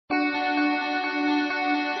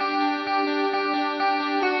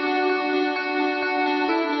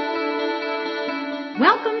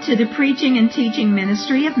Welcome to the preaching and teaching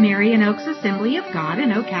ministry of Marion Oaks Assembly of God in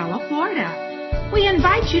Ocala, Florida. We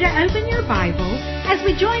invite you to open your Bible as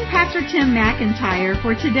we join Pastor Tim McIntyre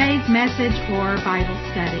for today's message or Bible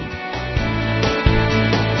study.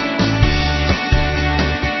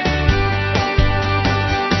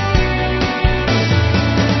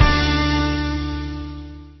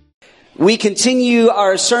 We continue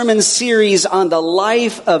our sermon series on the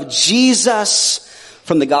life of Jesus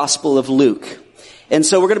from the Gospel of Luke. And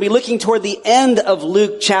so we're going to be looking toward the end of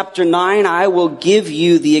Luke chapter 9. I will give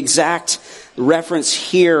you the exact reference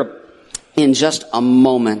here in just a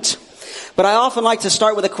moment. But I often like to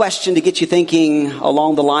start with a question to get you thinking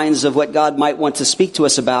along the lines of what God might want to speak to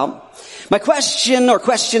us about. My question or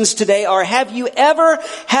questions today are, have you ever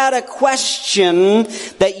had a question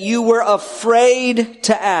that you were afraid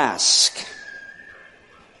to ask?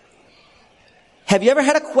 Have you ever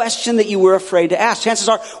had a question that you were afraid to ask? Chances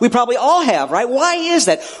are we probably all have, right? Why is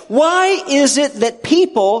that? Why is it that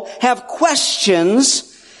people have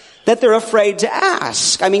questions that they're afraid to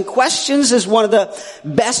ask? I mean, questions is one of the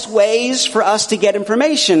best ways for us to get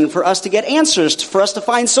information, for us to get answers, for us to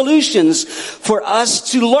find solutions, for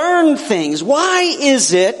us to learn things. Why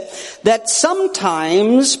is it that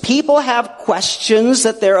sometimes people have questions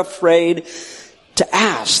that they're afraid to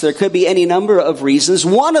ask? There could be any number of reasons.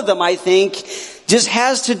 One of them, I think, just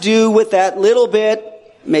has to do with that little bit,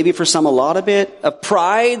 maybe for some a lot of bit, of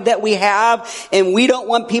pride that we have, and we don't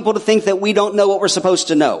want people to think that we don't know what we're supposed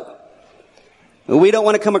to know. We don't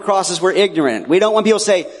want to come across as we're ignorant. We don't want people to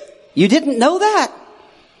say, you didn't know that?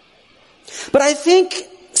 But I think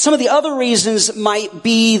some of the other reasons might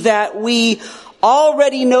be that we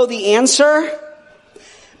already know the answer,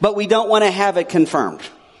 but we don't want to have it confirmed.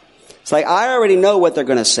 It's like, I already know what they're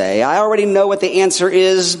going to say. I already know what the answer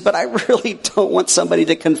is, but I really don't want somebody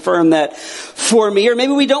to confirm that for me. Or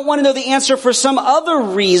maybe we don't want to know the answer for some other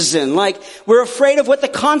reason, like we're afraid of what the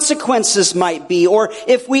consequences might be. Or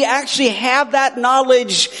if we actually have that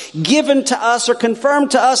knowledge given to us or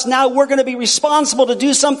confirmed to us, now we're going to be responsible to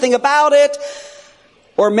do something about it.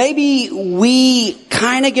 Or maybe we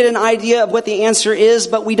kind of get an idea of what the answer is,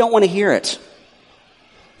 but we don't want to hear it.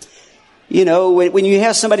 You know, when you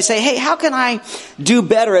have somebody say, hey, how can I do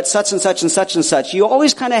better at such and such and such and such? You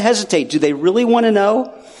always kind of hesitate. Do they really want to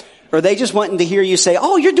know? Or are they just wanting to hear you say,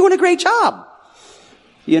 oh, you're doing a great job?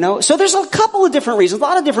 You know, so there's a couple of different reasons, a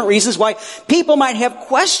lot of different reasons why people might have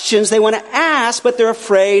questions they want to ask, but they're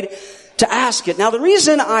afraid to ask it. Now, the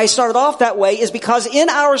reason I started off that way is because in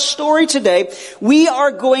our story today, we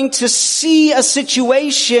are going to see a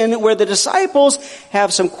situation where the disciples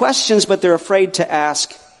have some questions, but they're afraid to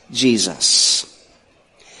ask Jesus.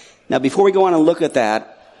 Now, before we go on and look at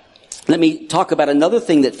that, let me talk about another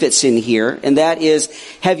thing that fits in here, and that is,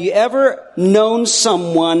 have you ever known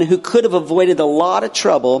someone who could have avoided a lot of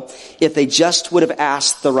trouble if they just would have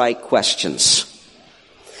asked the right questions?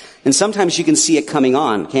 And sometimes you can see it coming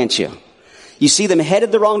on, can't you? You see them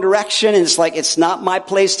headed the wrong direction, and it's like, it's not my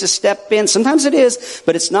place to step in. Sometimes it is,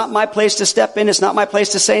 but it's not my place to step in. It's not my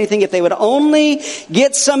place to say anything. If they would only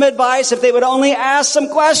get some advice, if they would only ask some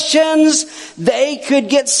questions, they could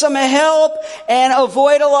get some help and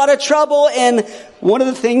avoid a lot of trouble. And one of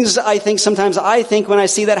the things I think when I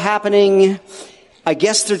see that happening, I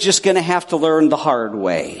guess they're just going to have to learn the hard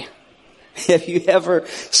way. Have you ever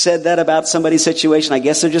said that about somebody's situation? I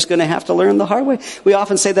guess they're just going to have to learn the hard way. We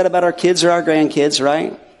often say that about our kids or our grandkids,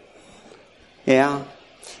 right? Yeah.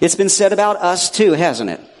 It's been said about us too,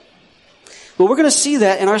 hasn't it? Well, we're going to see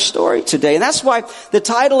that in our story today. And that's why the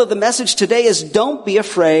title of the message today is Don't Be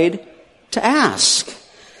Afraid to Ask.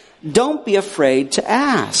 Don't be afraid to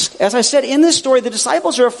ask. As I said, in this story, the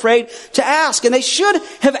disciples are afraid to ask. And they should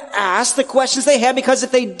have asked the questions they had, because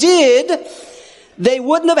if they did, they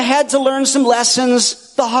wouldn't have had to learn some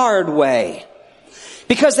lessons the hard way.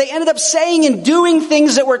 Because they ended up saying and doing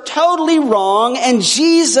things that were totally wrong, and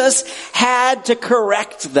Jesus had to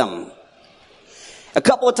correct them. A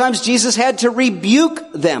couple of times Jesus had to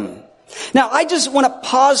rebuke them. Now, I just want to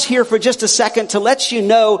pause here for just a second to let you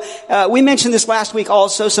know, we mentioned this last week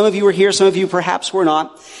also, some of you were here, some of you perhaps were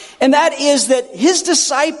not, and that is that his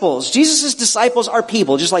disciples, Jesus' disciples, are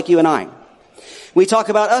people just like you and I. We talk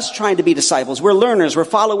about us trying to be disciples. We're learners. We're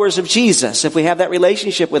followers of Jesus if we have that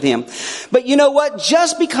relationship with him. But you know what?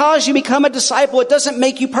 Just because you become a disciple, it doesn't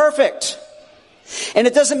make you perfect. And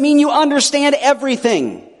it doesn't mean you understand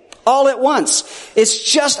everything. all at once. It's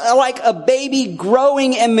just like a baby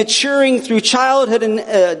growing and maturing through childhood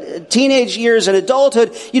and teenage years and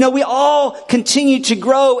adulthood. We all continue to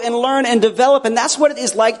grow and learn and develop, and that's what it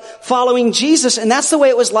is like following Jesus, and that's the way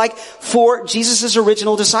it was like for Jesus'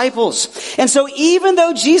 original disciples. And so even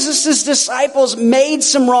though Jesus' disciples made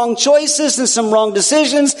some wrong choices and some wrong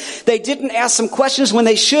decisions, they didn't ask some questions when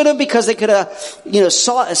they should have, because they could have,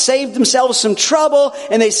 saved themselves some trouble,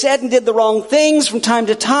 and they said and did the wrong things from time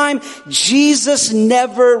to time, Jesus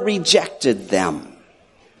never rejected them.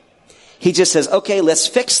 He just says, okay, let's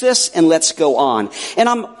fix this and let's go on. And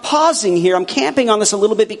I'm pausing here, I'm camping on this a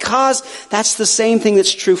little bit, because that's the same thing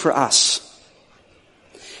that's true for us.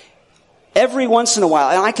 Every once in a while,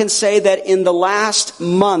 and I can say that in the last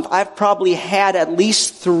month, I've probably had at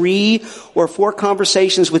least 3 or 4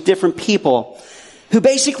 conversations with different people who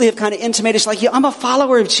basically have kind of intimated, it's like, I'm a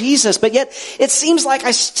follower of Jesus, but yet it seems like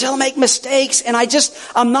I still make mistakes, and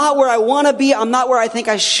I'm not where I want to be, I'm not where I think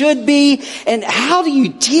I should be, and how do you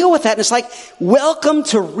deal with that? And it's like, welcome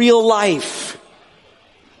to real life.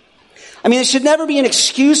 I mean, it should never be an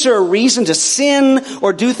excuse or a reason to sin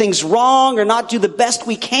or do things wrong or not do the best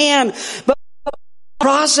we can, but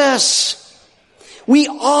process. We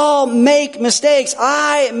all make mistakes.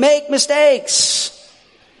 I make mistakes.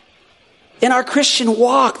 In our Christian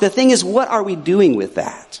walk, the thing is, what are we doing with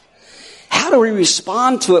that? How do we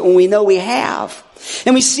respond to it when we know we have?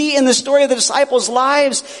 And we see in the story of the disciples'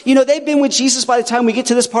 lives, they've been with Jesus by the time we get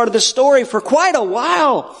to this part of the story for quite a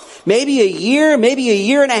while. Maybe a year, maybe a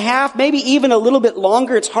year and a half, maybe even a little bit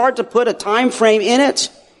longer. It's hard to put a time frame in it.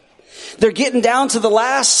 They're getting down to the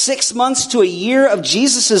last 6 months to a year of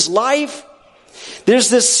Jesus' life. There's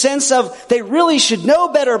this sense of they really should know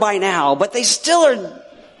better by now, but they still are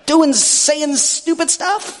saying stupid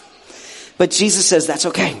stuff. But Jesus says, that's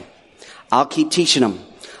okay. I'll keep teaching them.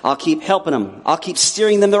 I'll keep helping them. I'll keep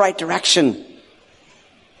steering them the right direction.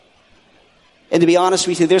 And to be honest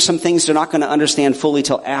with you, there's some things they're not going to understand fully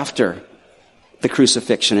till after the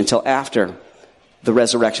crucifixion, until after the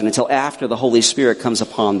resurrection, until after the Holy Spirit comes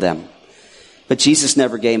upon them. But Jesus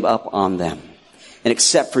never gave up on them. And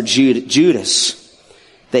except for Judas,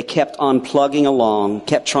 they kept on plugging along,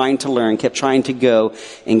 kept trying to learn, kept trying to go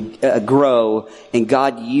and grow, and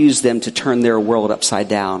God used them to turn their world upside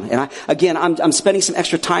down. And I'm spending some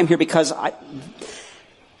extra time here because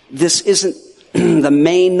this isn't the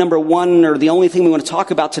main number one or the only thing we want to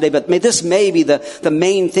talk about today, but this may be the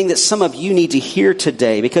main thing that some of you need to hear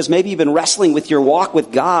today, because maybe you've been wrestling with your walk with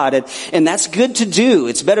God, and that's good to do.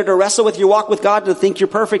 It's better to wrestle with your walk with God than to think you're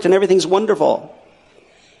perfect and everything's wonderful.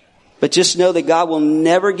 But just know that God will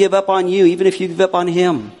never give up on you, even if you give up on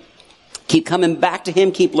Him. Keep coming back to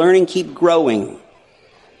Him, keep learning, keep growing.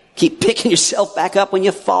 Keep picking yourself back up when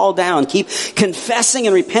you fall down. Keep confessing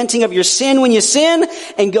and repenting of your sin when you sin,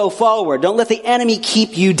 and go forward. Don't let the enemy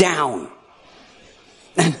keep you down.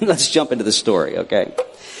 Let's jump into the story, okay?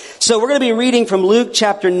 So we're going to be reading from Luke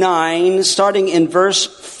chapter 9, starting in verse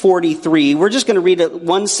 43. We're just going to read it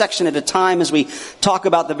one section at a time as we talk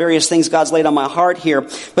about the various things God's laid on my heart here.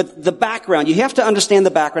 But the background, you have to understand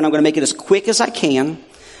the background. I'm going to make it as quick as I can,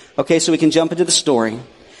 okay, so we can jump into the story.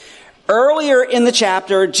 Earlier in the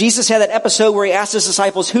chapter, Jesus had that episode where He asked His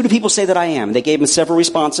disciples, who do people say that I am? They gave Him several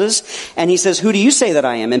responses, and He says, who do you say that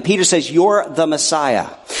I am? And Peter says, you're the Messiah.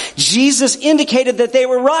 Jesus indicated that they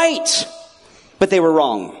were right, but they were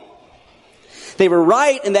wrong. They were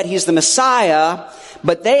right in that He's the Messiah,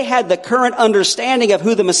 but they had the current understanding of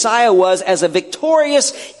who the Messiah was as a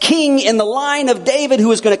victorious king in the line of David, who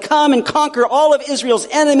was going to come and conquer all of Israel's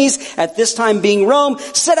enemies, at this time being Rome,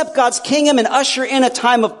 set up God's kingdom and usher in a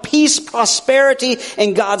time of peace, prosperity,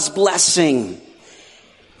 and God's blessing.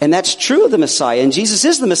 And that's true of the Messiah, and Jesus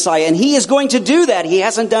is the Messiah, and He is going to do that. He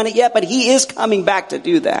hasn't done it yet, but He is coming back to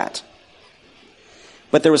do that.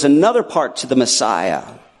 But there was another part to the Messiah.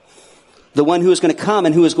 The one who was going to come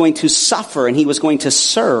and who was going to suffer, and He was going to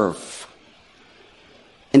serve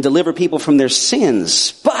and deliver people from their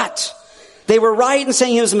sins. But they were right in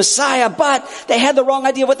saying He was the Messiah, but they had the wrong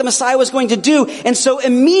idea of what the Messiah was going to do. And so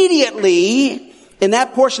immediately, in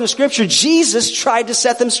that portion of Scripture, Jesus tried to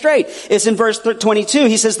set them straight. It's in verse 22.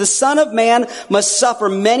 He says, the Son of Man must suffer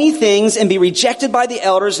many things and be rejected by the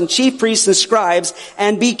elders and chief priests and scribes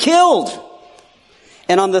and be killed,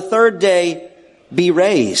 and on the third day be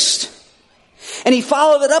raised. And He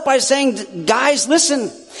followed it up by saying, guys,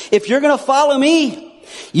 listen, if you're going to follow me,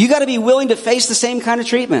 you got to be willing to face the same kind of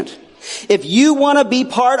treatment. If you want to be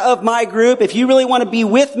part of my group, if you really want to be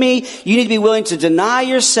with me, you need to be willing to deny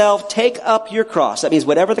yourself, take up your cross. That means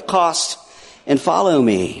whatever the cost, and follow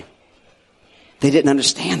me. They didn't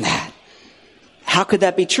understand that. How could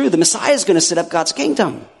that be true? The Messiah is going to set up God's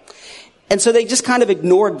kingdom. And so they just kind of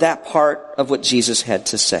ignored that part of what Jesus had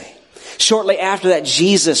to say. Shortly after that,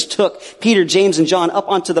 Jesus took Peter, James, and John up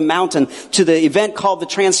onto the mountain to the event called the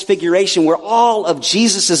Transfiguration, where all of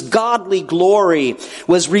Jesus' godly glory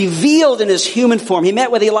was revealed in his human form. He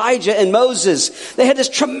met with Elijah and Moses. They had this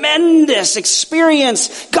tremendous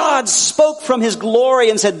experience. God spoke from his glory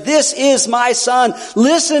and said, "This is my son.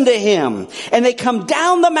 Listen to him." And they come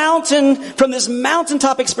down the mountain from this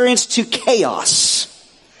mountaintop experience to chaos.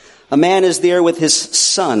 A man is there with his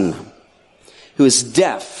son who is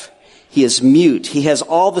deaf. He is mute. He has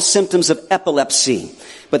all the symptoms of epilepsy.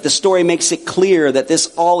 But the story makes it clear that this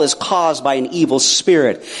all is caused by an evil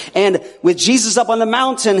spirit. And with Jesus up on the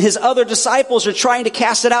mountain, his other disciples are trying to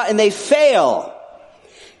cast it out and they fail.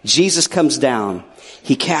 Jesus comes down.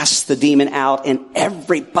 He casts the demon out and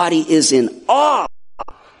everybody is in awe.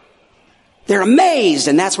 They're amazed.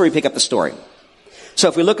 And that's where we pick up the story. So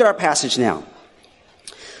if we look at our passage now,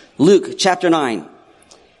 Luke chapter 9.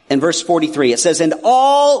 In verse 43, it says, "And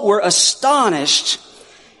all were astonished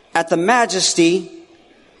at the majesty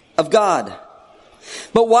of God.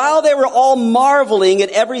 But while they were all marveling at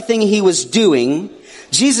everything he was doing,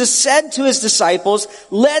 Jesus said to his disciples,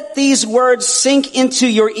 'Let these words sink into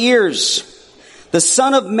your ears. The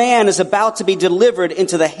Son of Man is about to be delivered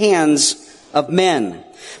into the hands of men.'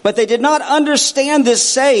 But they did not understand this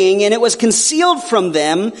saying, and it was concealed from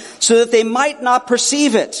them so that they might not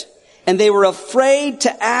perceive it. And they were afraid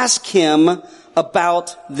to ask him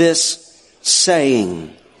about this saying."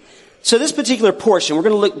 So this particular portion, we're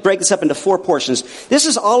going to break this up into 4 portions. This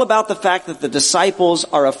is all about the fact that the disciples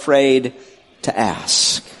are afraid to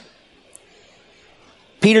ask.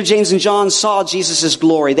 Peter, James, and John saw Jesus'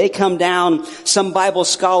 glory. They come down. Some Bible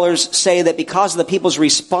scholars say that because of the people's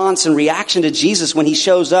response and reaction to Jesus when he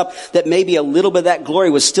shows up, that maybe a little bit of that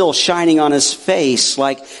glory was still shining on his face,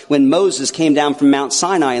 like when Moses came down from Mount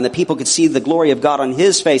Sinai and the people could see the glory of God on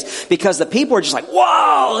his face, because the people were just like,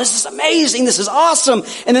 "Whoa, this is amazing, this is awesome."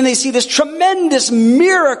 And then they see this tremendous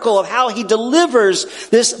miracle of how he delivers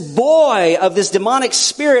this boy of this demonic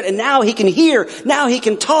spirit, and now he can hear, now he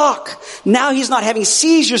can talk, now he's not having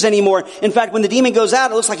seizures anymore. In fact, when the demon goes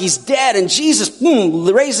out, it looks like he's dead, and Jesus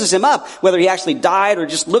raises him up, whether he actually died or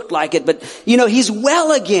just looked like it. But, he's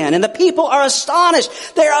well again, and the people are astonished.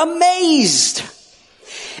 They're amazed.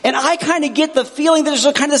 And I kind of get the feeling that there's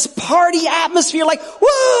a kind of this party atmosphere, like,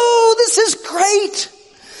 whoa, this is great.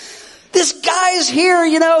 This guy's here,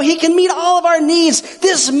 he can meet all of our needs.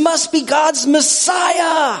 This must be God's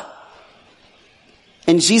Messiah.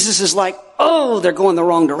 And Jesus is like, oh, they're going the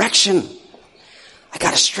wrong direction. I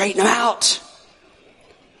got to straighten them out.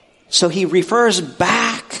 So he refers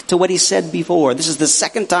back to what he said before. This is the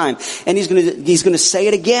second time. And he's going to say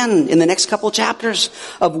it again in the next couple chapters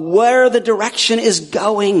of where the direction is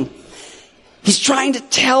going. He's trying to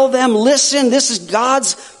tell them, listen, this is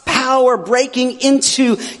God's power breaking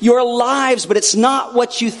into your lives, but it's not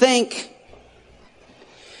what you think.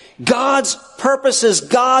 God's purposes,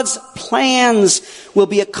 God's plans will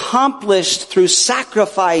be accomplished through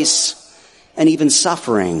sacrifice and even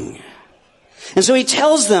suffering. And so he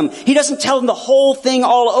tells them, he doesn't tell them the whole thing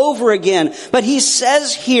all over again, but he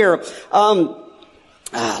says here,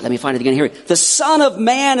 let me find it again here. The Son of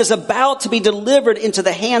Man is about to be delivered into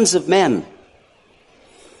the hands of men.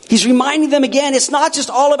 He's reminding them again, it's not just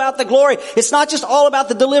all about the glory. It's not just all about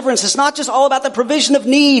the deliverance. It's not just all about the provision of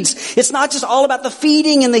needs. It's not just all about the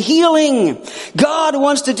feeding and the healing. God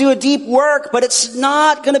wants to do a deep work, but it's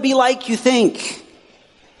not going to be like you think.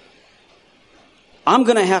 I'm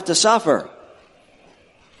going to have to suffer.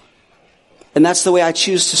 And that's the way I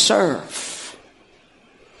choose to serve.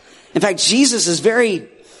 In fact, Jesus is very,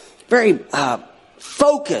 very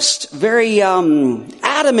focused, very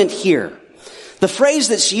adamant here. The phrase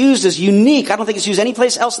that's used is unique. I don't think it's used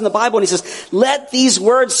anyplace else in the Bible. And he says, let these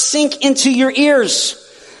words sink into your ears.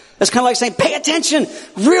 That's kind of like saying, pay attention,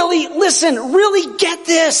 really listen, really get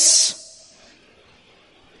this.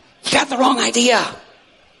 You got the wrong idea.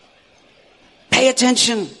 Pay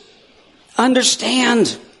attention.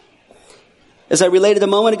 Understand. As I related a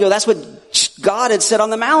moment ago, that's what God had said on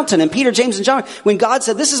the mountain. And Peter, James, and John, when God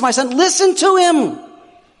said, this is my son, listen to him.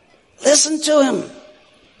 Listen to him.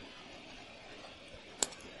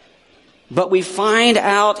 But we find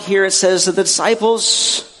out here it says that the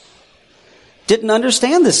disciples didn't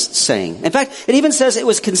understand this saying. In fact, it even says it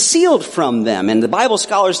was concealed from them. And the Bible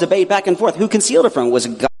scholars debate back and forth. Who concealed it from them? Was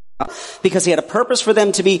it God? Because he had a purpose for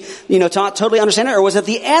them to be, to not totally understand it? Or was it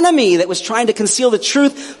the enemy that was trying to conceal the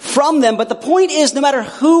truth from them? But the point is, no matter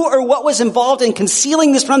who or what was involved in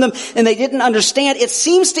concealing this from them and they didn't understand, it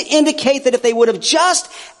seems to indicate that if they would have just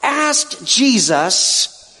asked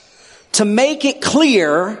Jesus to make it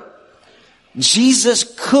clear, Jesus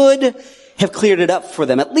could have cleared it up for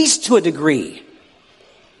them, at least to a degree.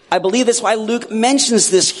 I believe that's why Luke mentions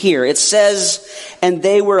this here. It says, and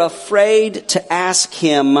they were afraid to ask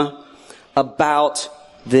him about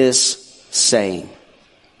this saying.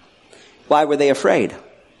 Why were they afraid?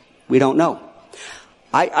 We don't know.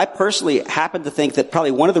 I personally happen to think that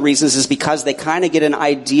probably one of the reasons is because they kind of get an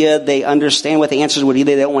idea, they understand what the answers would be,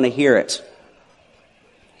 they don't want to hear it.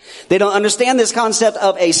 They don't understand this concept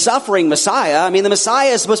of a suffering Messiah. I mean, the Messiah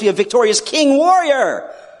is supposed to be a victorious king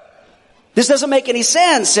warrior. This doesn't make any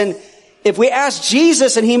sense. And if we ask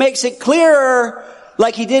Jesus and he makes it clearer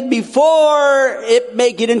like he did before, it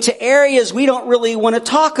may get into areas we don't really want to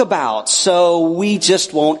talk about. So we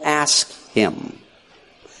just won't ask him.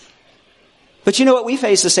 But you know what? We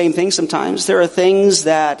face the same thing sometimes. There are things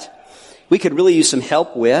that we could really use some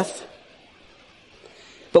help with,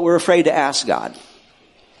 but we're afraid to ask God.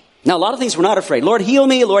 Now, a lot of things we're not afraid. Lord, heal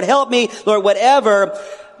me. Lord, help me. Lord, whatever.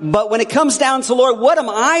 But when it comes down to, Lord, what am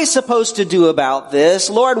I supposed to do about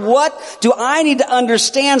this? Lord, what do I need to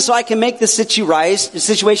understand so I can make this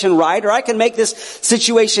situation right, or I can make this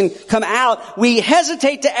situation come out? We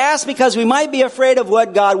hesitate to ask because we might be afraid of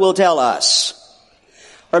what God will tell us.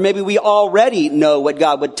 Or maybe we already know what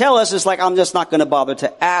God would tell us. It's like, I'm just not going to bother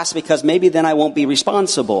to ask because maybe then I won't be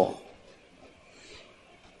responsible.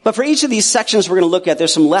 But for each of these sections we're going to look at,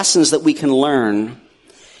 there's some lessons that we can learn.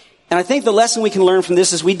 And I think the lesson we can learn from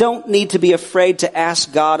this is we don't need to be afraid to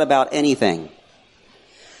ask God about anything.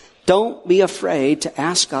 Don't be afraid to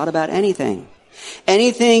ask God about anything.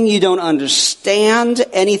 Anything you don't understand,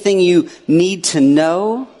 anything you need to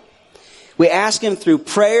know. We ask him through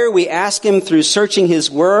prayer. We ask him through searching his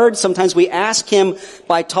word. Sometimes we ask him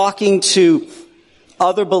by talking to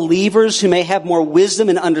other believers who may have more wisdom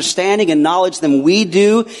and understanding and knowledge than we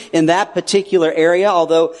do in that particular area.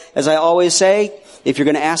 Although, as I always say, if you're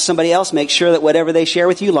going to ask somebody else, make sure that whatever they share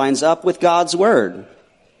with you lines up with God's word.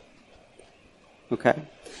 Okay?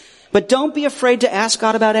 But don't be afraid to ask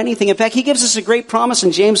God about anything. In fact, he gives us a great promise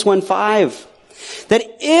in James 1:5 that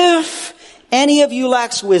if any of you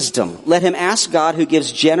lacks wisdom, let him ask God who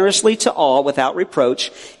gives generously to all without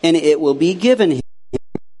reproach, and it will be given him.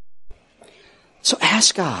 So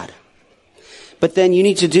ask God. But then you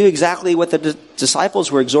need to do exactly what the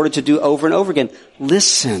disciples were exhorted to do over and over again.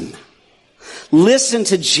 Listen. Listen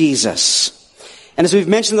to Jesus. And as we've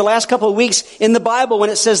mentioned the last couple of weeks, in the Bible, when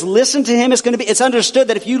it says listen to him, it's understood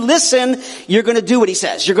that if you listen, you're going to do what he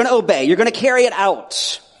says. You're going to obey. You're going to carry it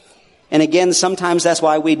out. And again, sometimes that's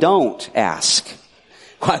why we don't ask.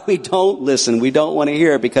 Why we don't listen. We don't want to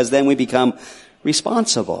hear it because then we become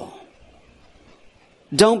responsible.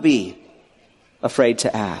 Don't be afraid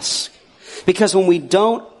to ask. Because when we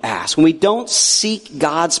don't ask, when we don't seek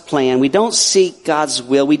God's plan, we don't seek God's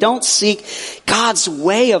will, we don't seek God's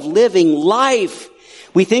way of living life,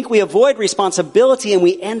 we think we avoid responsibility and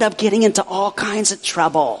we end up getting into all kinds of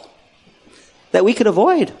trouble that we could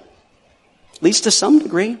avoid, at least to some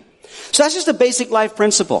degree. So that's just a basic life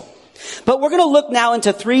principle. But we're going to look now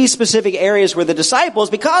into 3 specific areas where the disciples,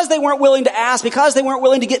 because they weren't willing to ask, because they weren't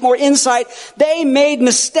willing to get more insight, they made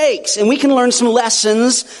mistakes. And we can learn some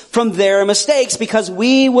lessons from their mistakes because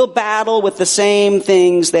we will battle with the same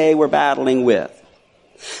things they were battling with.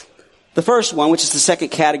 The first one, which is the second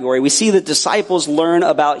category, we see the disciples learn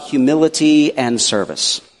about humility and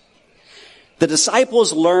service. The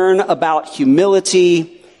disciples learn about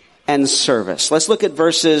humility and service. Let's look at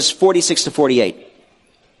verses 46 to 48.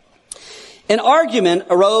 An argument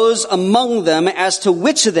arose among them as to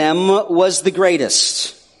which of them was the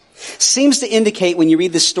greatest. Seems to indicate when you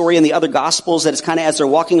read this story in the other Gospels that it's kind of as they're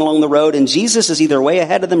walking along the road and Jesus is either way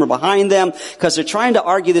ahead of them or behind them because they're trying to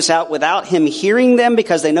argue this out without him hearing them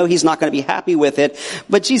because they know he's not going to be happy with it.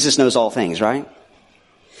 But Jesus knows all things, right?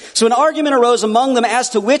 So an argument arose among them as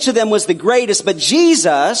to which of them was the greatest. But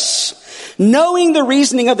Jesus, knowing the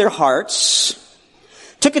reasoning of their hearts,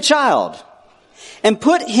 took a child and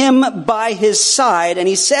put him by his side, and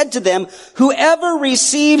he said to them, whoever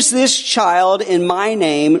receives this child in my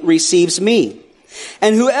name receives me.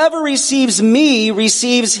 And whoever receives me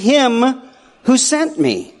receives him who sent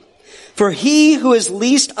me. For he who is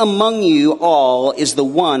least among you all is the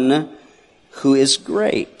one who is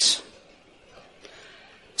great.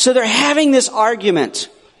 So they're having this argument.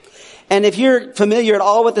 And if you're familiar at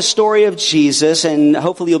all with the story of Jesus, and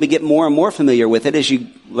hopefully you'll get more and more familiar with it as you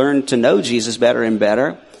learn to know Jesus better and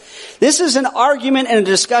better, this is an argument and a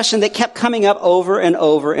discussion that kept coming up over and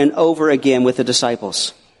over and over again with the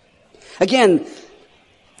disciples. Again,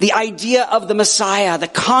 The idea of the Messiah, the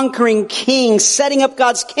conquering king, setting up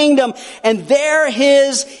God's kingdom, and they're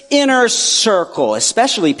his inner circle,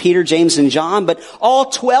 especially Peter, James, and John, but all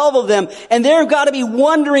 12 of them. And they've got to be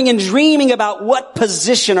wondering and dreaming about what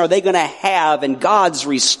position are they going to have in God's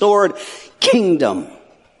restored kingdom.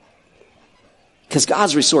 Because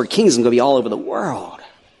God's restored kingdom is going to be all over the world.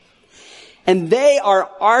 And they are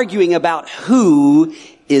arguing about who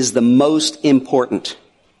is the most important.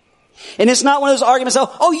 And it's not one of those arguments,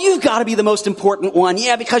 oh, you've got to be the most important one.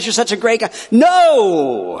 Yeah, because you're such a great guy.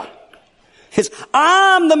 No! It's,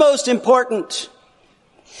 I'm the most important.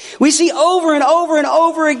 We see over and over and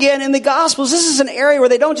over again in the Gospels, this is an area where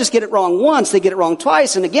they don't just get it wrong once, they get it wrong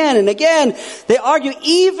twice and again and again. They argue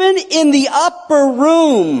even in the upper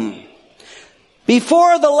room.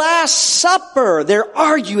 Before the Last Supper, they're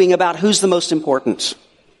arguing about who's the most important.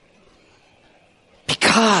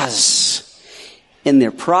 Because in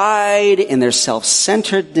their pride, in their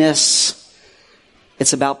self-centeredness,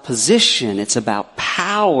 it's about position, it's about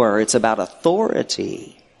power, it's about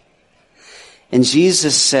authority. And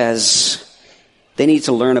Jesus says they need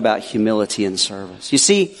to learn about humility and service. You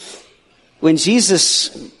see, when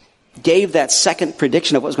Jesus gave that second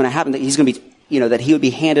prediction of what was going to happen, that he's going to be, that he would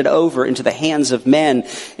be handed over into the hands of men,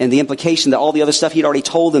 and the implication that all the other stuff he'd already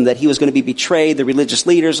told them, that he was going to be betrayed, the religious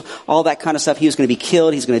leaders, all that kind of stuff, he was going to be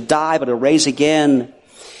killed, he's going to die, but he'll raise again.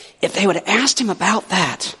 If they would have asked him about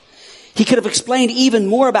that, he could have explained even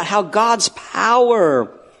more about how God's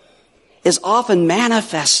power is often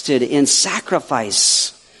manifested in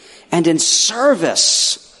sacrifice and in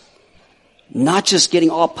service. Not just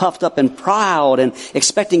getting all puffed up and proud and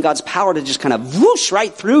expecting God's power to just kind of whoosh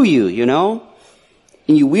right through you,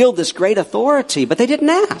 And you wield this great authority, but they didn't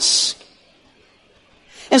ask.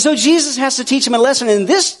 And so Jesus has to teach them a lesson. In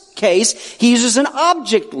this case, he uses an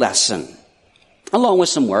object lesson, along with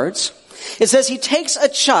some words. It says he takes a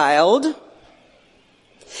child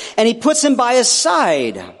and he puts him by his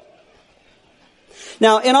side.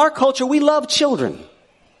 Now, in our culture, we love children.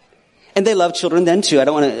 And they love children then too. I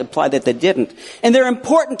don't want to imply that they didn't. And they're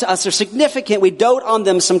important to us. They're significant. We dote on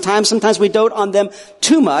them sometimes. Sometimes we dote on them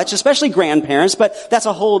too much, especially grandparents, but that's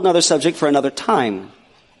a whole other subject for another time.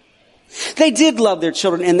 They did love their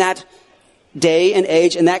children in that day and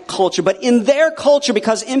age, in that culture. But in their culture,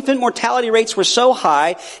 because infant mortality rates were so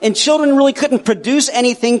high, and children really couldn't produce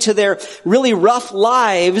anything to their really rough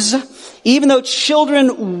lives, even though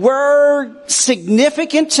children were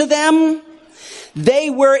significant to them, they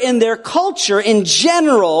were in their culture in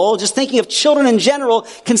general, just thinking of children in general,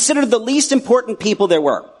 considered the least important people there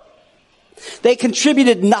were. They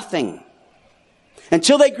contributed nothing.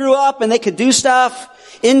 Until they grew up and they could do stuff,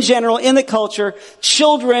 in general, in the culture,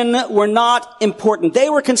 children were not important. They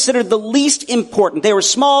were considered the least important. They were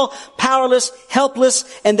small, powerless, helpless,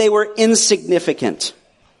 and they were insignificant.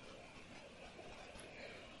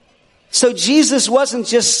 So Jesus wasn't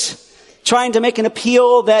just trying to make an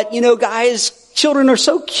appeal that, guys, children are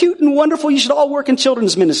so cute and wonderful, you should all work in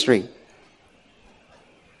children's ministry.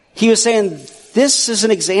 He was saying, this is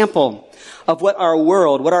an example of what our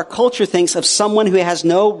world, what our culture thinks of someone who has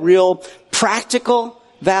no real practical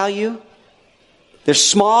value. They're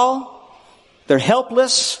small, they're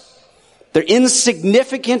helpless, they're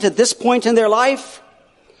insignificant at this point in their life.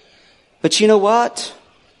 But you know what?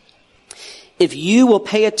 If you will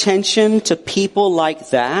pay attention to people like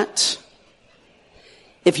that,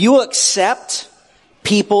 if you will accept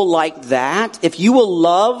people like that, if you will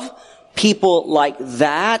love people like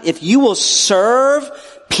that, if you will serve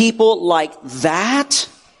people like that,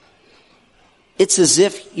 it's as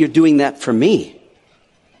if you're doing that for me.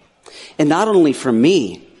 And not only for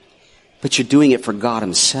me, but you're doing it for God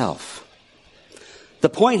himself. The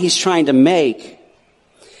point he's trying to make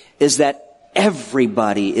is that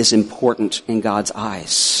everybody is important in God's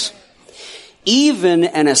eyes. Even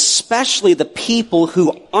and especially the people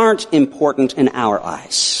who aren't important in our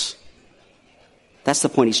eyes. That's the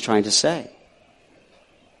point he's trying to say.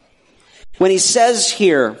 When he says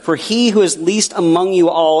here, for he who is least among you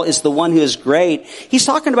all is the one who is great, he's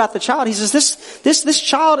talking about the child. He says this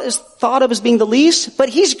child is thought of as being the least, but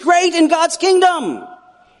he's great in God's kingdom.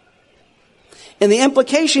 And the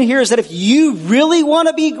implication here is that if you really want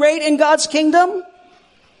to be great in God's kingdom,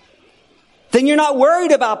 then you're not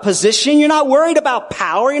worried about position, you're not worried about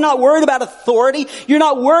power, you're not worried about authority, you're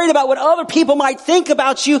not worried about what other people might think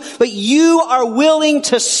about you, but you are willing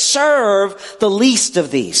to serve the least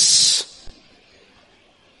of these.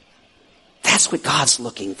 That's what God's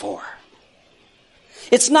looking for.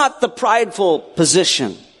 It's not the prideful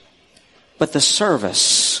position, but the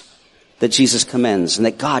service that Jesus commends and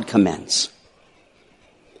that God commends.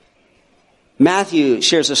 Matthew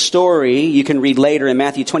shares a story you can read later in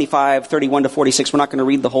Matthew 25, 31 to 46. We're not going to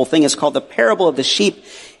read the whole thing. It's called the parable of the sheep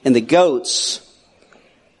and the goats.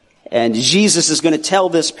 And Jesus is going to tell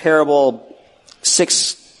this parable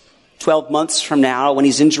 12 months from now when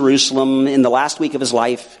he's in Jerusalem in the last week of his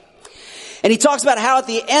life. And he talks about how at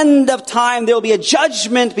the end of time there will be a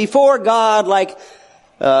judgment before God, like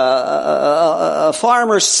a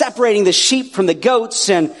farmer separating the sheep from the goats,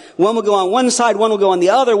 and one will go on one side, one will go on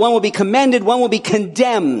the other, one will be commended, one will be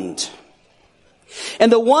condemned.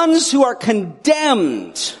 And the ones who are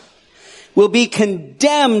condemned will be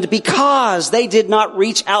condemned because they did not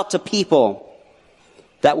reach out to people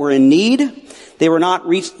that were in need. They would not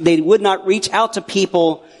reach out to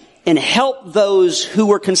people and help those who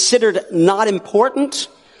were considered not important,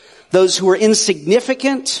 those who were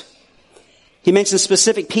insignificant. He mentions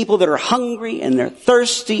specific people that are hungry and they're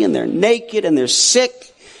thirsty and they're naked and they're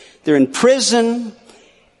sick. They're in prison.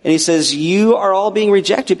 And he says, you are all being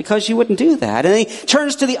rejected because you wouldn't do that. And then he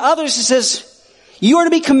turns to the others and says, you are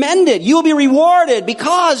to be commended. You will be rewarded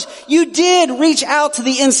because you did reach out to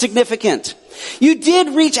the insignificant. You did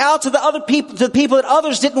reach out to the other people, to the people that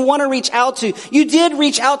others didn't want to reach out to. You did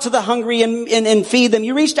reach out to the hungry and feed them.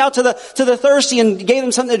 You reached out to the thirsty and gave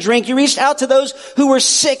them something to drink. You reached out to those who were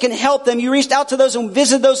sick and helped them. You reached out to those and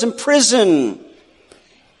visited those in prison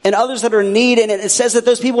and others that are in need. And it says that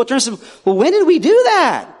those people will turn and say, well, when did we do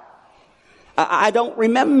that? I don't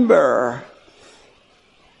remember.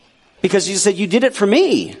 Because you said you did it for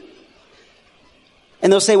me.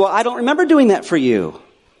 And they'll say, well, I don't remember doing that for you.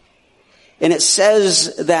 And it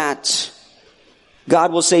says that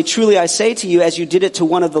God will say, truly I say to you, as you did it to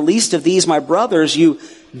one of the least of these, my brothers, you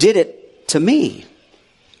did it to me.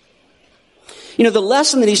 You know, the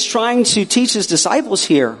lesson that he's trying to teach his disciples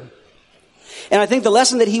here, and I think the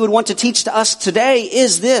lesson that he would want to teach to us today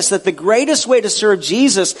is this, that the greatest way to serve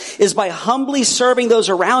Jesus is by humbly serving those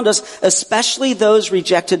around us, especially those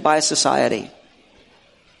rejected by society.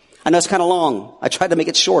 I know it's kind of long. I tried to make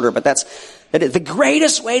it shorter, but that's the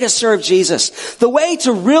greatest way to serve Jesus. The way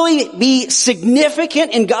to really be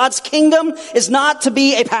significant in God's kingdom is not to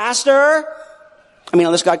be a pastor. I mean,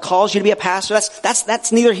 unless God calls you to be a pastor,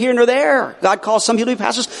 that's neither here nor there. God calls some people to be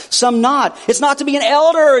pastors, some not. It's not to be an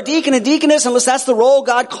elder or a deacon, a deaconess, unless that's the role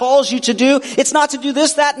God calls you to do. It's not to do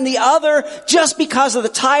this, that, and the other just because of the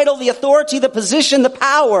title, the authority, the position, the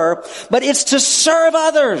power. But it's to serve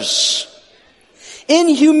others in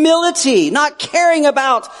humility, not caring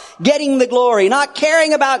about getting the glory, not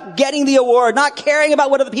caring about getting the award, not caring about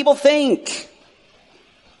what other people think,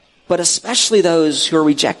 but especially those who are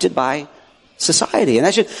rejected by society. And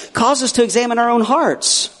that should cause us to examine our own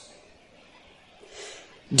hearts.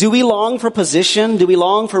 Do we long for position? Do we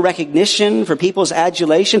long for recognition, for people's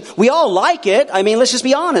adulation? We all like it. I mean, let's just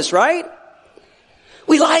be honest, right?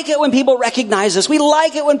 We like it when people recognize us. We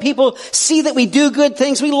like it when people see that we do good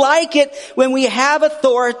things. We like it when we have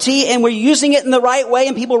authority and we're using it in the right way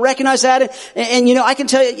and people recognize that. And you know, I can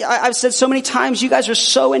tell you, I've said so many times, you guys are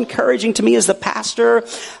so encouraging to me as the pastor,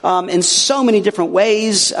 in so many different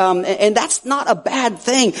ways. And that's not a bad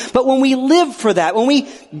thing. But when we live for that, when we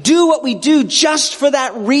do what we do just for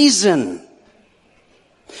that reason,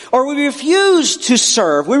 or we refuse to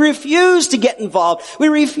serve, we refuse to get involved, we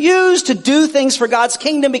refuse to do things for God's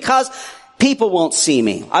kingdom because people won't see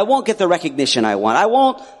me, I won't get the recognition I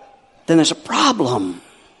want, then there's a problem.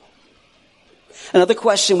 Another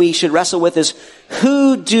question we should wrestle with is,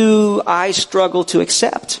 who do I struggle to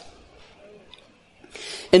accept?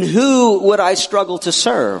 And who would I struggle to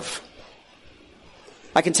serve?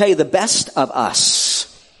 I can tell you the best of us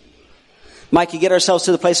might could get ourselves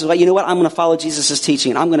to the place of, like, you know what, I'm going to follow Jesus'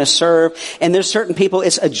 teaching and I'm going to serve. And there's certain people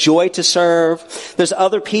it's a joy to serve. There's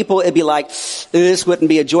other people it'd be like, this wouldn't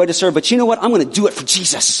be a joy to serve, but you know what, I'm going to do it for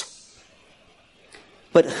Jesus.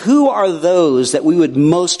 But who are those that we would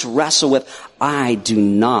most wrestle with? I do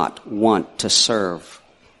not want to serve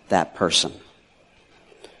that person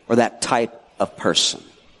or that type of person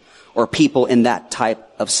or people in that type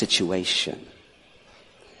of situation.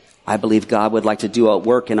 I believe God would like to do a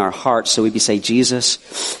work in our hearts so we'd say,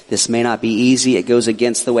 Jesus, this may not be easy. It goes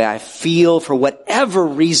against the way I feel for whatever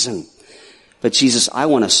reason. But Jesus, I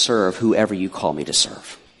want to serve whoever you call me to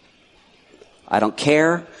serve. I don't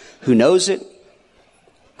care who knows it.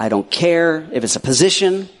 I don't care if it's a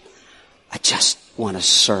position. I just want to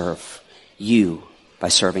serve you by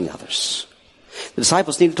serving others. The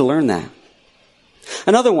disciples needed to learn that.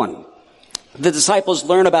 Another one, the disciples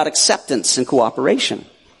learn about acceptance and cooperation.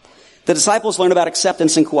 The disciples learn about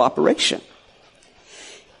acceptance and cooperation.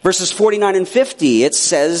 Verses 49 and 50, it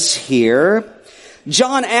says here,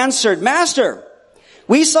 John answered, Master,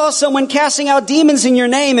 We saw someone casting out demons in your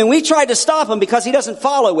name, and we tried to stop him because he doesn't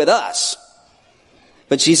follow with us.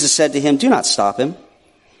 But Jesus said to him, do not stop him,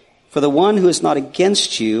 for the one who is not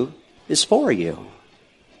against you is for you.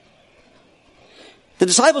 The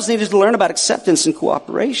disciples needed to learn about acceptance and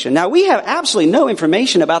cooperation. Now, we have absolutely no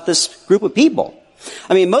information about this group of people.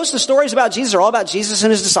 I mean, most of the stories about Jesus are all about Jesus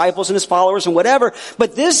and his disciples and his followers and whatever.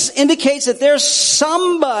 But this indicates that there's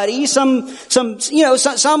somebody, somebody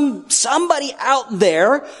out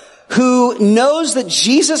there who knows that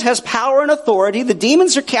Jesus has power and authority. The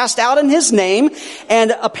demons are cast out in his name,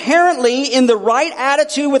 and apparently in the right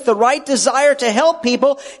attitude with the right desire to help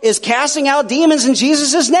people is casting out demons in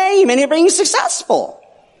Jesus' name, and being successful.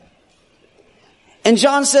 And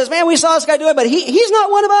John says, man, we saw this guy do it, but he's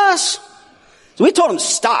not one of us. So we told him to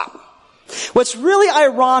stop. What's really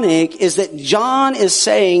ironic is that John is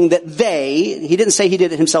saying that he didn't say he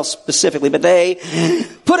did it himself specifically, but they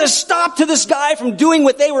put a stop to this guy from doing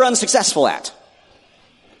what they were unsuccessful at.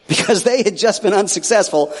 Because they had just been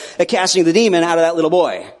unsuccessful at casting the demon out of that little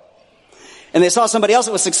boy. And they saw somebody else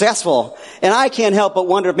that was successful. And I can't help but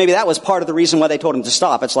wonder if maybe that was part of the reason why they told him to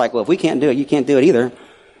stop. It's like, well, if we can't do it, you can't do it either.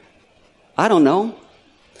 I don't know.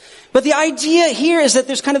 But the idea here is that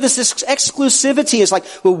there's kind of this exclusivity. It's like,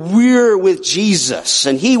 well, we're with Jesus.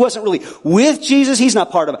 And he wasn't really with Jesus. He's not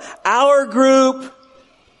part of our group.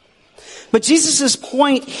 But Jesus'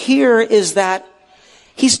 point here is that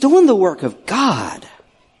he's doing the work of God.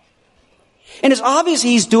 And it's obvious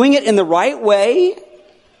he's doing it in the right way,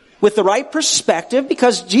 with the right perspective,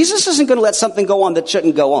 because Jesus isn't going to let something go on that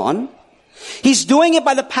shouldn't go on. He's doing it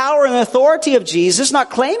by the power and authority of Jesus, not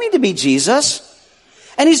claiming to be Jesus.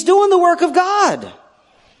 And he's doing the work of God.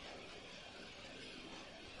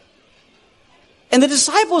 And the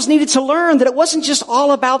disciples needed to learn that it wasn't just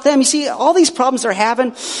all about them. You see, all these problems they're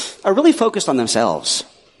having are really focused on themselves.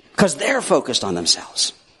 Because they're focused on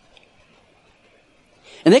themselves.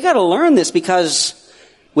 And they got to learn this, because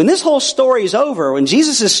when this whole story is over, when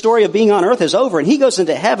Jesus' story of being on earth is over and he goes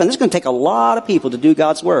into heaven, there's going to take a lot of people to do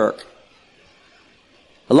God's work.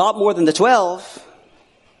 A lot more than the 12.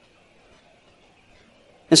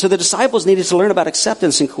 And so the disciples needed to learn about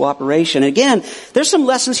acceptance and cooperation. And again, there's some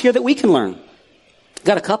lessons here that we can learn.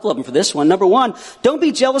 Got a couple of them for this one. Number one, don't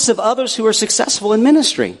be jealous of others who are successful in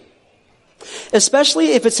ministry.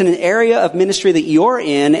 Especially if it's in an area of ministry that you're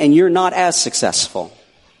in and you're not as successful.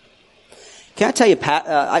 Can I tell you,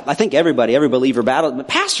 I think every believer but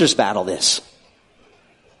pastors battle this.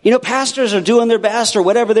 You know, pastors are doing their best or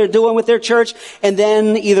whatever they're doing with their church, and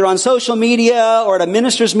then either on social media or at a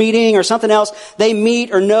minister's meeting or something else, they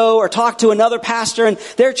meet or know or talk to another pastor, and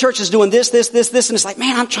their church is doing this, and it's like,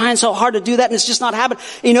 man, I'm trying so hard to do that, and it's just not happening.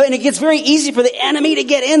 You know, and it gets very easy for the enemy to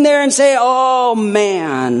get in there and say, oh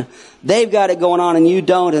man, they've got it going on and you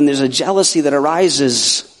don't, and there's a jealousy that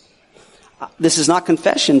arises. This is not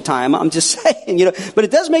confession time. I'm just saying, but it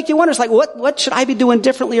does make you wonder. It's like, what should I be doing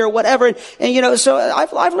differently or whatever? And so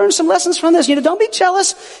I've learned some lessons from this. Don't be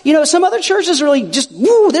jealous. Some other churches really just,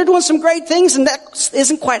 they're doing some great things and that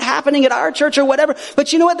isn't quite happening at our church or whatever.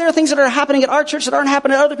 But you know what? There are things that are happening at our church that aren't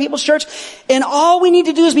happening at other people's church. And all we need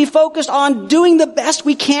to do is be focused on doing the best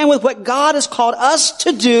we can with what God has called us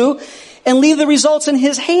to do and leave the results in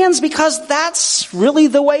his hands, because that's really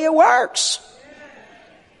the way it works.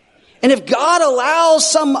 And if God allows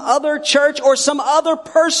some other church or some other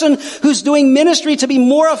person who's doing ministry to be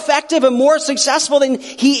more effective and more successful than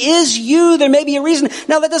he is you, there may be a reason.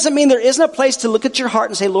 Now, that doesn't mean there isn't a place to look at your heart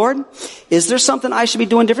and say, Lord, is there something I should be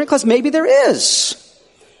doing different? Because maybe there is.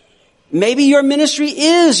 Maybe your ministry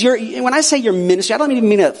is when I say your ministry, I don't even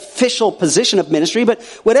mean an official position of ministry, but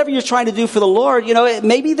whatever you're trying to do for the Lord,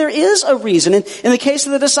 maybe there is a reason. In the case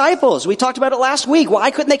of the disciples, we talked about it last week.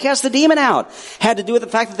 Why couldn't they cast the demon out? Had to do with the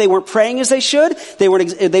fact that they weren't praying as they should. They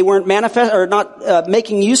weren't manifest or not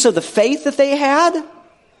making use of the faith that they had.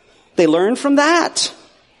 They learned from that.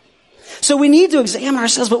 So we need to examine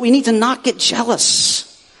ourselves, but we need to not get jealous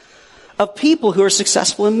of people who are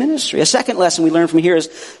successful in ministry. A second lesson we learn from here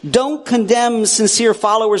is don't condemn sincere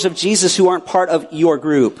followers of Jesus who aren't part of your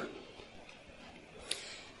group.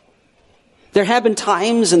 There have been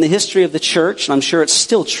times in the history of the church, and I'm sure it's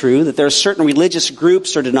still true, that there are certain religious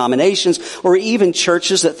groups or denominations or even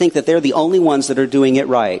churches that think that they're the only ones that are doing it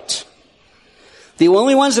right. The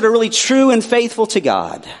only ones that are really true and faithful to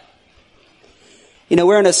God.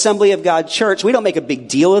 We're an Assembly of God church. We don't make a big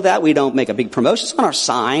deal of that. We don't make a big promotion. It's on our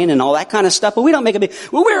sign and all that kind of stuff. But we don't make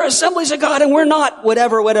we're Assemblies of God and we're not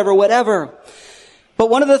whatever. But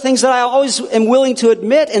one of the things that I always am willing to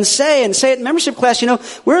admit and say at membership class,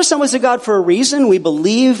 we're Assemblies of God for a reason. We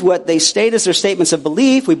believe what they state as their statements of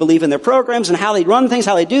belief. We believe in their programs and how they run things,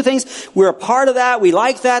 how they do things. We're a part of that. We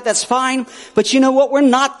like that. That's fine. But you know what? We're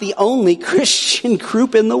not the only Christian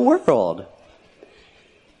group in the world.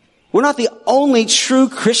 We're not the only true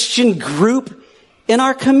Christian group in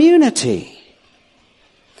our community.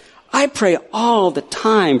 I pray all the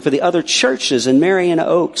time for the other churches in Marion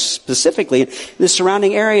Oaks, specifically in the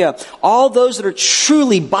surrounding area. All those that are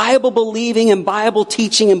truly Bible believing and Bible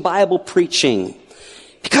teaching and Bible preaching.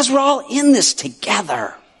 Because we're all in this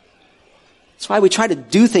together. That's why we try to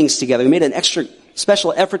do things together. We made an extra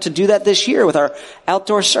special effort to do that this year with our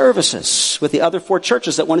outdoor services, with the other 4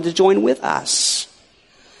 churches that wanted to join with us.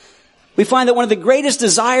 We find that one of the greatest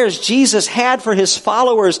desires Jesus had for his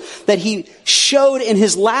followers that he showed in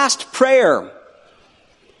his last prayer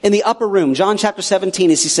in the upper room, John chapter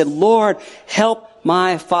 17, is he said, Lord, help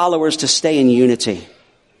my followers to stay in unity.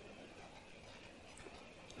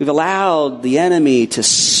 We've allowed the enemy to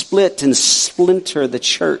split and splinter the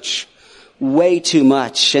church way too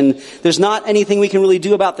much. And there's not anything we can really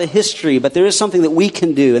do about the history, but there is something that we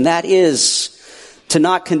can do, and that is to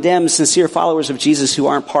not condemn sincere followers of Jesus who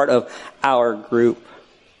aren't part of our group.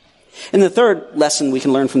 And the third lesson we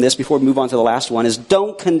can learn from this before we move on to the last one is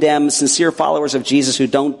don't condemn sincere followers of Jesus who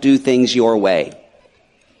don't do things your way.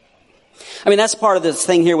 I mean, that's part of this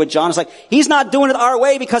thing here with John. It's like, he's not doing it our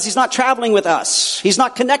way because he's not traveling with us. He's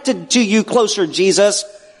not connected to you closer, Jesus.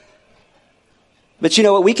 But you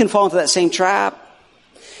know what? We can fall into that same trap.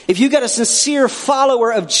 If you've got a sincere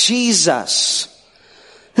follower of Jesus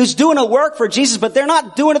who's doing a work for Jesus, but they're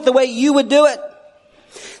not doing it the way you would do it.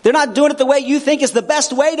 They're not doing it the way you think is the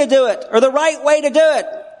best way to do it or the right way to do it.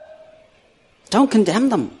 Don't condemn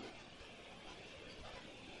them.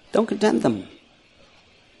 Don't condemn them.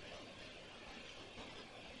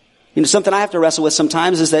 Something I have to wrestle with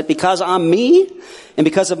sometimes is that because I'm me and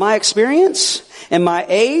because of my experience and my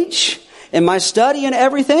age and my study and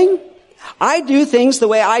everything, I do things the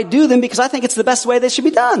way I do them because I think it's the best way they should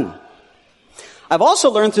be done. I've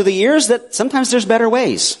also learned through the years that sometimes there's better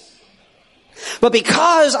ways. But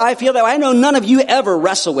because I feel that way, I know none of you ever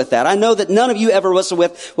wrestle with that. I know that none of you ever wrestle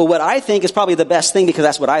with, well, what I think is probably the best thing because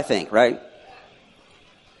that's what I think, right?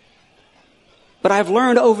 But I've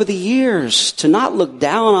learned over the years to not look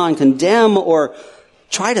down on, condemn, or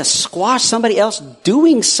try to squash somebody else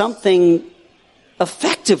doing something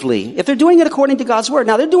effectively if they're doing it according to God's word.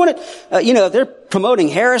 Now, they're doing it, if they're promoting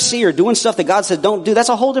heresy or doing stuff that God said don't do, that's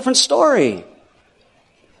a whole different story.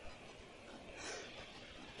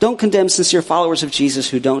 Don't condemn sincere followers of Jesus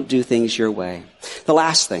who don't do things your way. The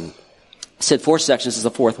last thing, I said 4 sections, is the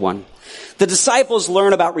fourth one. The disciples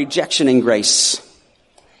learn about rejection and grace.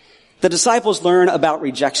 The disciples learn about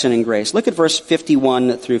rejection and grace. Look at verse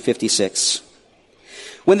 51 through 56.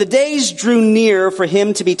 When the days drew near for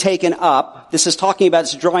him to be taken up, this is talking about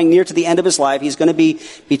it's drawing near to the end of his life. He's going to be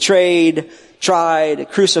betrayed, tried,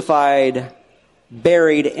 crucified,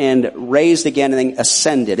 buried, and raised again, and then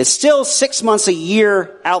ascended. It's still 6 months, a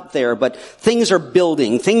year out there, but things are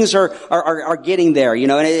building. Things are getting there,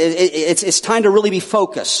 and it's time to really be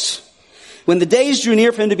focused. When the days drew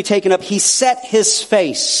near for him to be taken up, he set his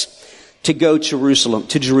face to go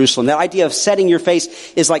to Jerusalem. That idea of setting your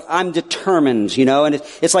face is like, I'm determined, and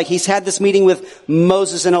it's like he's had this meeting with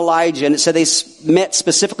Moses and Elijah, and it said they met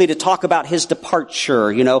specifically to talk about his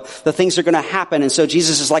departure, the things that are going to happen. And so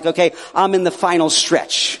Jesus is like, okay, I'm in the final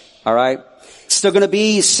stretch, all right? It's still going to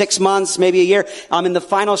be 6 months, maybe a year. I'm in the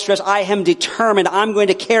final stretch. I am determined. I'm going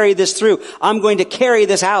to carry this through. I'm going to carry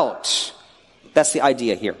this out. That's the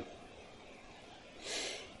idea here.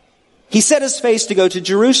 He set his face to go to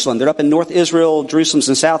Jerusalem. They're up in North Israel, Jerusalem's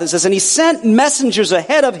in south. It says, and he sent messengers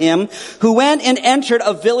ahead of him who went and entered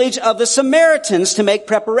a village of the Samaritans to make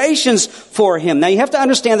preparations for him. Now you have to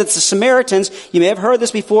understand that the Samaritans, you may have heard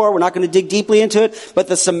this before, we're not going to dig deeply into it, but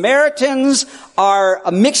the Samaritans are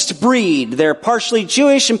a mixed breed. They're partially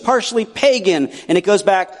Jewish and partially pagan, and it goes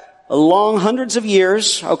back long hundreds of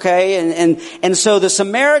years, okay? And so the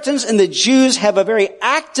Samaritans and the Jews have a very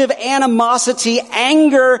active animosity,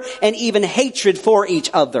 anger, and even hatred for each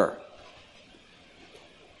other.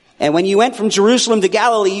 And when you went from Jerusalem to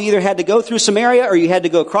Galilee, you either had to go through Samaria or you had to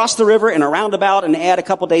go across the river in a roundabout and add a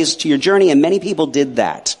couple days to your journey, and many people did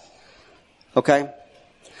that. Okay?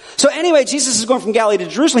 So anyway, Jesus is going from Galilee to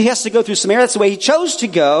Jerusalem. He has to go through Samaria. That's the way he chose to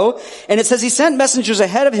go. And it says he sent messengers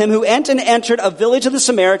ahead of him who went and entered a village of the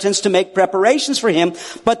Samaritans to make preparations for him.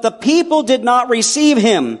 But the people did not receive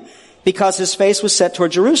him because his face was set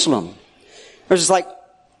toward Jerusalem. It was just like,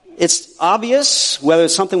 It's obvious, whether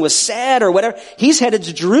something was said or whatever. He's headed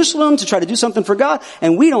to Jerusalem to try to do something for God,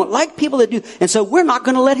 and we don't like people that do. And so we're not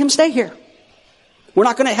going to let him stay here. We're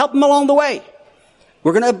not going to help him along the way.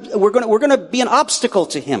 We're going to be an obstacle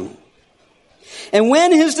to him. And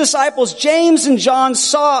when his disciples, James and John,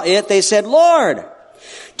 saw it, they said, Lord,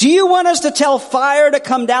 do you want us to tell fire to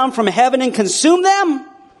come down from heaven and consume them?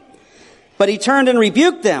 But he turned and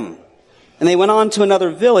rebuked them, and they went on to another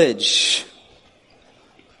village.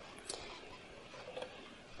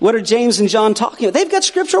 What are James and John talking about? They've got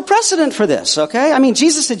scriptural precedent for this, okay? I mean,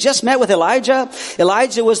 Jesus had just met with Elijah.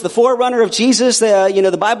 Elijah was the forerunner of Jesus.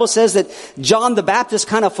 The Bible says that John the Baptist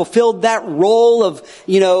kind of fulfilled that role of,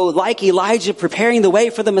 like Elijah, preparing the way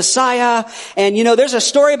for the Messiah. And, there's a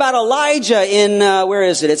story about Elijah in, where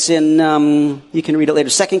is it? It's in, you can read it later,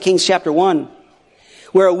 2 Kings chapter 1,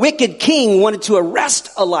 where a wicked king wanted to arrest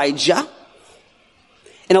Elijah.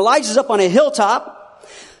 And Elijah's up on a hilltop.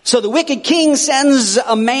 So the wicked king sends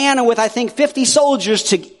a man with, I think, 50 soldiers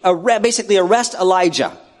to basically arrest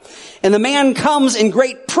Elijah. And the man comes in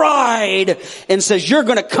great pride and says, you're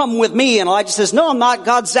going to come with me. And Elijah says, no, I'm not.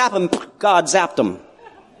 God zapped him.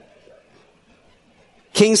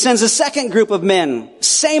 King sends a second group of men.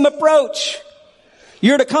 Same approach.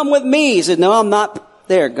 You're to come with me. He said, no, I'm not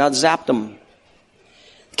there. God zapped him.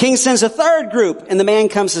 King sends a third group. And the man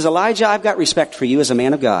comes and says, Elijah, I've got respect for you as a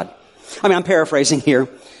man of God. I'm paraphrasing here.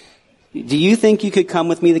 Do you think you could come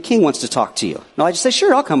with me? The king wants to talk to you. And Elijah says,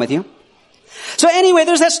 sure, I'll come with you. So anyway,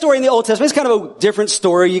 there's that story in the Old Testament. It's kind of a different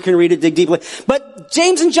story. You can read it, dig deeply. But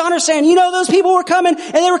James and John are saying, those people were coming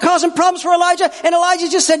and they were causing problems for Elijah. And Elijah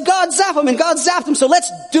just said, God zap them, and God zapped them. So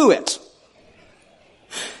let's do it.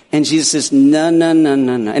 And Jesus says, no.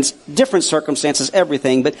 And it's different circumstances,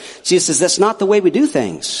 everything. But Jesus says, that's not the way we do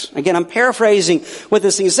things. Again, I'm paraphrasing what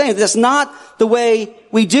this thing is saying. That's not the way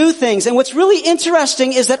we do things. And what's really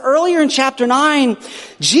interesting is that earlier in chapter 9,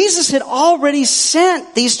 Jesus had already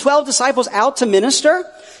sent these 12 disciples out to minister,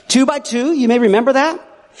 2 by 2. You may remember that.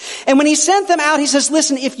 And when he sent them out, he says,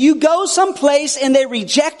 listen, if you go someplace and they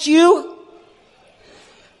reject you,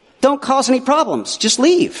 don't cause any problems. Just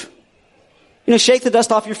leave. Shake the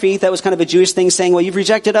dust off your feet. That was kind of a Jewish thing, saying, well, you've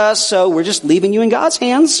rejected us, so we're just leaving you in God's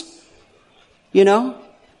hands. They'd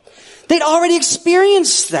already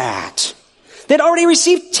experienced that. They'd already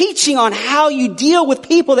received teaching on how you deal with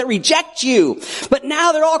people that reject you. But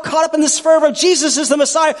now they're all caught up in this fervor. Jesus is the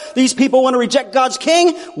Messiah. These people want to reject God's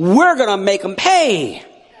King. We're going to make them pay.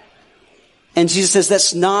 And Jesus says,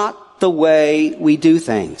 that's not the way we do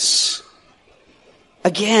things.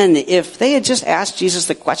 Again, if they had just asked Jesus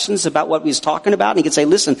the questions about what he was talking about, and he could say,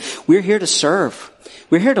 listen, we're here to serve.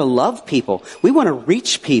 We're here to love people. We want to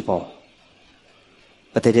reach people.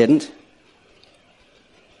 But they didn't.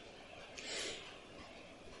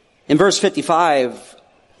 In verse 55,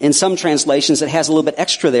 in some translations, it has a little bit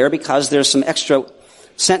extra there because there's some extra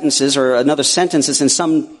sentences or another sentences in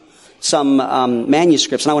some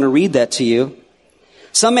manuscripts, and I want to read that to you.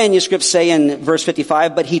 Some manuscripts say in verse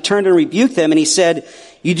 55, but he turned and rebuked them, and he said,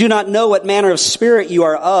 you do not know what manner of spirit you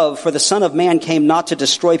are of, for the Son of Man came not to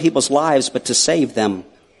destroy people's lives, but to save them.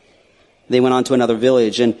 They went on to another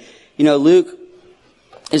village. And, Luke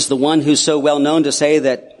is the one who's so well known to say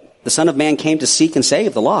that the Son of Man came to seek and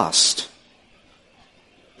save the lost.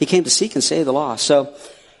 He came to seek and save the lost. So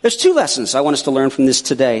there's 2 lessons I want us to learn from this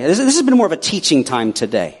today. This has been more of a teaching time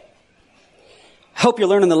today. I hope you're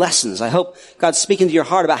learning the lessons. I hope God's speaking to your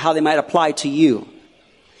heart about how they might apply to you.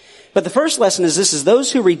 But the first lesson is this, is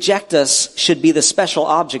those who reject us should be the special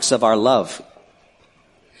objects of our love.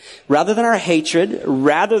 Rather than our hatred,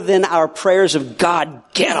 rather than our prayers of God,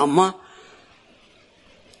 get them.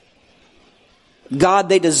 God,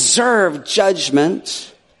 they deserve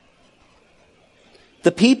judgment.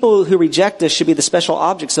 The people who reject us should be the special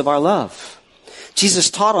objects of our love. Jesus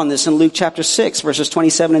taught on this in Luke chapter 6, verses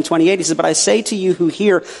 27 and 28. He said, but I say to you who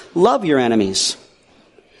hear, love your enemies.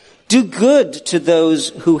 Do good to those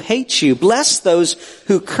who hate you. Bless those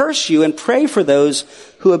who curse you and pray for those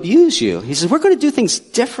who abuse you. He says, we're going to do things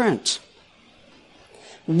different.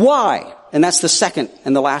 Why? And that's the second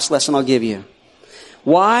and the last lesson I'll give you.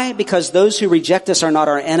 Why? Because those who reject us are not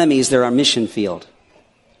our enemies, they're our mission field.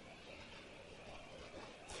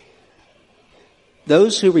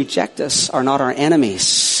 Those who reject us are not our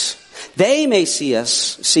enemies. They may see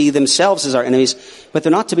themselves as our enemies, but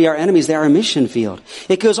they're not to be our enemies. They're our mission field.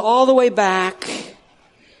 It goes all the way back and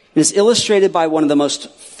is illustrated by one of the most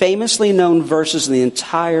famously known verses in the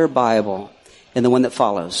entire Bible, and the one that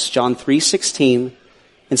follows, John 3:16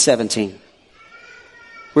 and 17,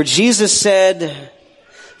 where Jesus said,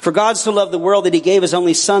 For God so loved the world that he gave his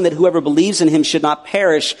only Son, that whoever believes in him should not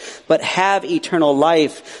perish, but have eternal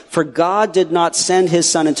life. For God did not send his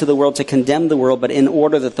Son into the world to condemn the world, but in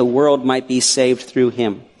order that the world might be saved through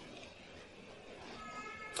him.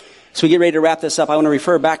 So we get ready to wrap this up. I want to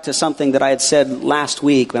refer back to something that I had said last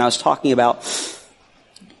week when I was talking about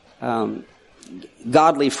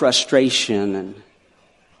godly frustration and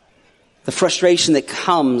the frustration that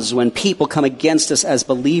comes when people come against us as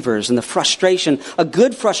believers, and the frustration, a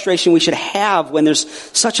good frustration we should have when there's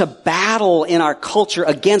such a battle in our culture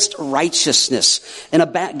against righteousness and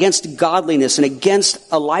against godliness and against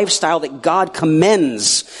a lifestyle that God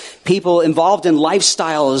commends. People involved in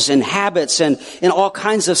lifestyles and habits and all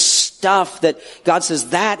kinds of stuff that God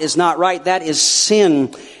says that is not right, that is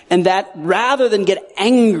sin. And that rather than get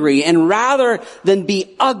angry and rather than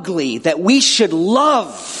be ugly, that we should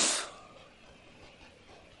love.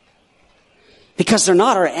 Because they're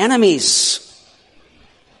not our enemies.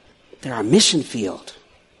 They're our mission field.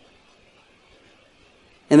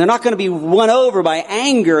 And they're not going to be won over by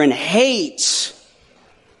anger and hate.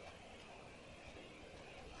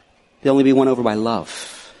 They'll only be won over by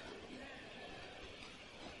love.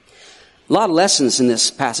 A lot of lessons in this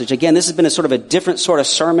passage. Again, this has been a sort of a different sort of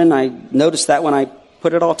sermon. I noticed that when I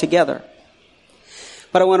put it all together.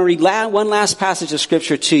 But I want to read one last passage of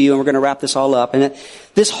Scripture to you, and we're going to wrap this all up. And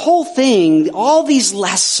this whole thing, all these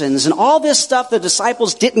lessons and all this stuff the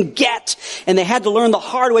disciples didn't get, and they had to learn the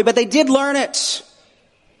hard way, but they did learn it,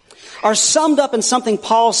 are summed up in something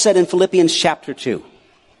Paul said in Philippians chapter 2,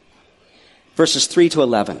 verses 3 to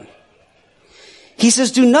 11. He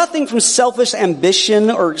says, "Do nothing from selfish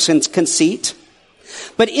ambition or conceit,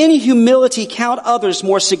 but in humility count others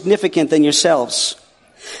more significant than yourselves.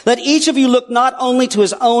 Let each of you look not only to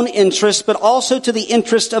his own interest, but also to the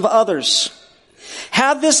interest of others.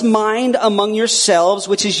 Have this mind among yourselves,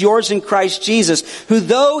 which is yours in Christ Jesus, who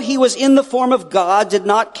though he was in the form of God, did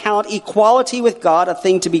not count equality with God a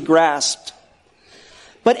thing to be grasped,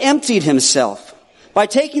 but emptied himself by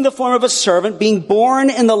taking the form of a servant, being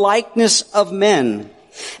born in the likeness of men.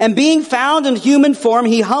 And being found in human form,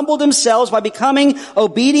 he humbled himself by becoming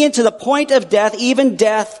obedient to the point of death, even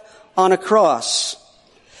death on a cross.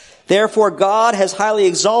 Therefore God has highly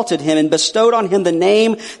exalted him and bestowed on him the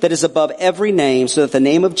name that is above every name, so that the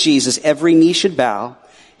name of Jesus every knee should bow,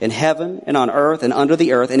 in heaven and on earth and under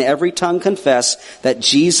the earth, and every tongue confess that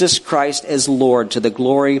Jesus Christ is Lord, to the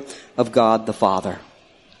glory of God the Father."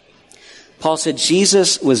 Paul said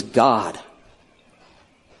Jesus was God.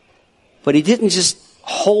 But he didn't just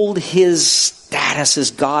hold his status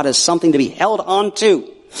as God as something to be held on to,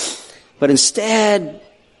 but instead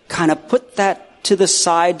kind of put that to the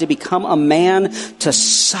side to become a man to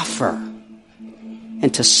suffer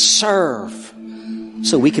and to serve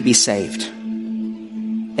so we could be saved.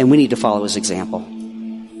 And we need to follow his example.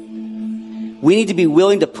 We need to be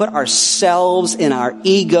willing to put ourselves and our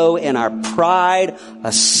ego and our pride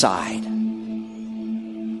aside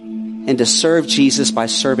and to serve Jesus by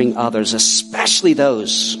serving others, especially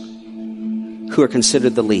those who are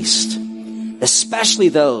considered the least, especially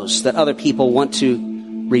those that other people want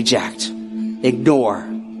to reject, ignore,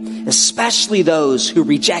 especially those who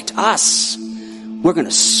reject us. We're going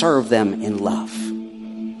to serve them in love.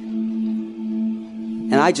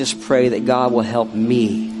 And I just pray that God will help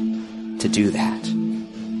me to do that.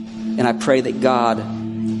 And I pray that God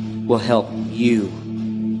will help you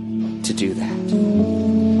to do that.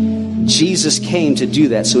 Jesus came to do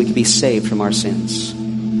that so we could be saved from our sins.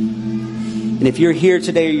 And if you're here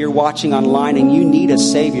today or you're watching online and you need a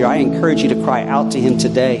Savior, I encourage you to cry out to him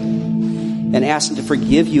today and ask him to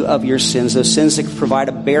forgive you of your sins, those sins that provide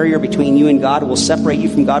a barrier between you and God, will separate you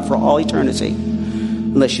from God for all eternity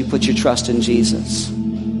unless you put your trust in Jesus.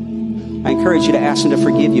 I encourage you to ask him to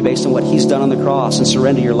forgive you based on what he's done on the cross and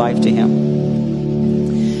surrender your life to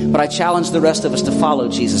him. But I challenge the rest of us to follow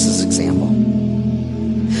Jesus' example.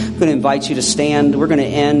 I'm going to invite you to stand. We're going to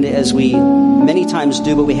end as we many times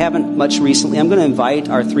do, but we haven't much recently. I'm going to invite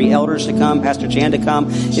our three elders to come, Pastor Jan to come.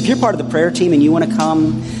 If you're part of the prayer team and you want to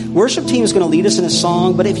come, worship team is going to lead us in a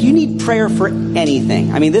song. But if you need prayer for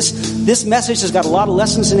anything, I mean, this message has got a lot of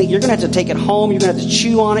lessons in it. You're going to have to take it home. You're going to have to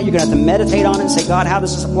chew on it. You're going to have to meditate on it and say, God, how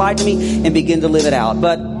does this apply to me? And begin to live it out.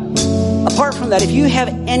 But apart from that, if you have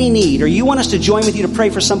any need or you want us to join with you to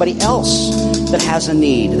pray for somebody else that has a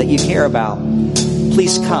need that you care about,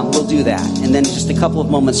 please come. We'll do that. And then in just a couple of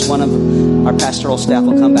moments, one of our pastoral staff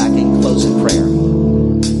will come back and close in prayer.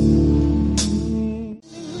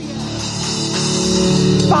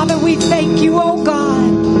 Father, we thank you, oh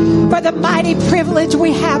God, for the mighty privilege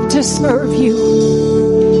we have to serve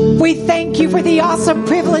you. We thank you for the awesome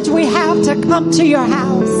privilege we have to come to your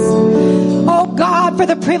house. Oh God, for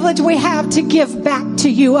the privilege we have to give back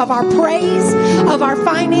to you of our praise, of our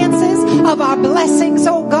finances, of our blessings,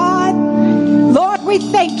 oh God. Lord, we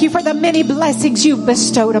thank you for the many blessings you've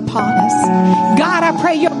bestowed upon us. God, I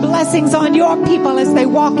pray your blessings on your people as they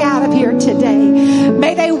walk out of here today.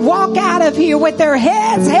 May they walk out of here with their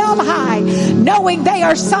heads held high, knowing they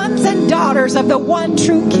are sons and daughters of the one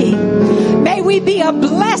true King. May we be a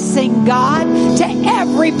blessing, God, to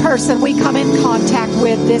every person we come in contact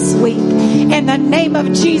with this week. In the name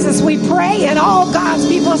of Jesus we pray, and all God's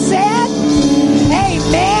people said,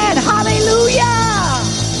 amen. Hallelujah.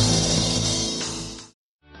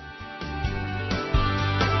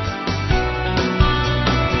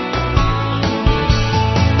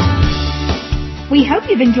 We hope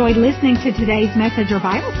you've enjoyed listening to today's message or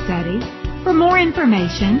Bible study. For more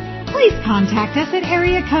information, please contact us at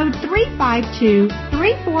area code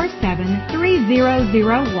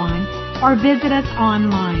 352-347-3001 or visit us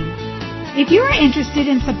online. If you are interested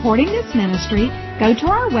in supporting this ministry, go to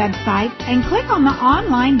our website and click on the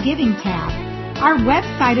Online Giving tab. Our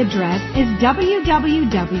website address is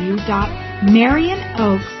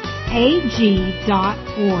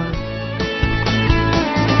www.marionoaksag.org.